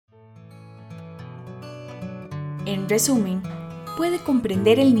En resumen, puede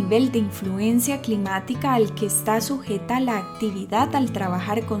comprender el nivel de influencia climática al que está sujeta la actividad al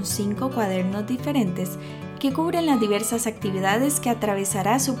trabajar con 5 cuadernos diferentes que cubren las diversas actividades que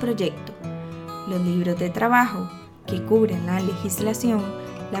atravesará su proyecto. Los libros de trabajo, que cubren la legislación,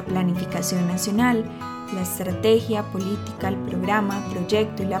 la planificación nacional, la estrategia, política, el programa,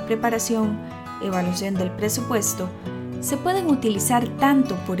 proyecto y la preparación, evaluación del presupuesto, se pueden utilizar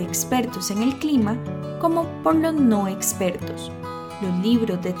tanto por expertos en el clima como por los no expertos. Los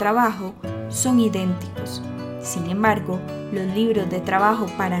libros de trabajo son idénticos. Sin embargo, los libros de trabajo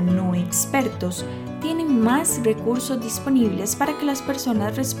para no expertos tienen más recursos disponibles para que las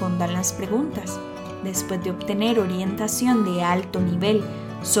personas respondan las preguntas. Después de obtener orientación de alto nivel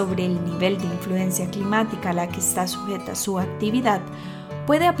sobre el nivel de influencia climática a la que está sujeta su actividad,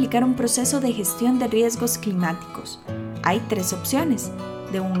 puede aplicar un proceso de gestión de riesgos climáticos. Hay 3 opciones,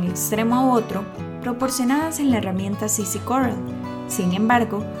 de un extremo a otro, proporcionadas en la herramienta CCORAL. Sin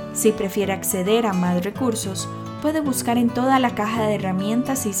embargo, si prefiere acceder a más recursos, puede buscar en toda la caja de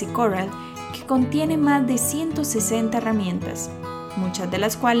herramientas CCORAL, que contiene más de 160 herramientas, muchas de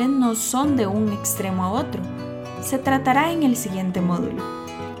las cuales no son de un extremo a otro. Se tratará en el siguiente módulo.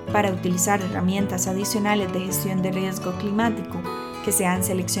 Para utilizar herramientas adicionales de gestión de riesgo climático que se han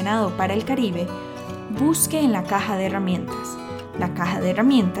seleccionado para el Caribe, busque en la caja de herramientas. La caja de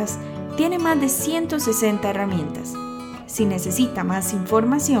herramientas tiene más de 160 herramientas. Si necesita más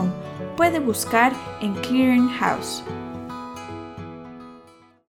información, puede buscar en Clearinghouse.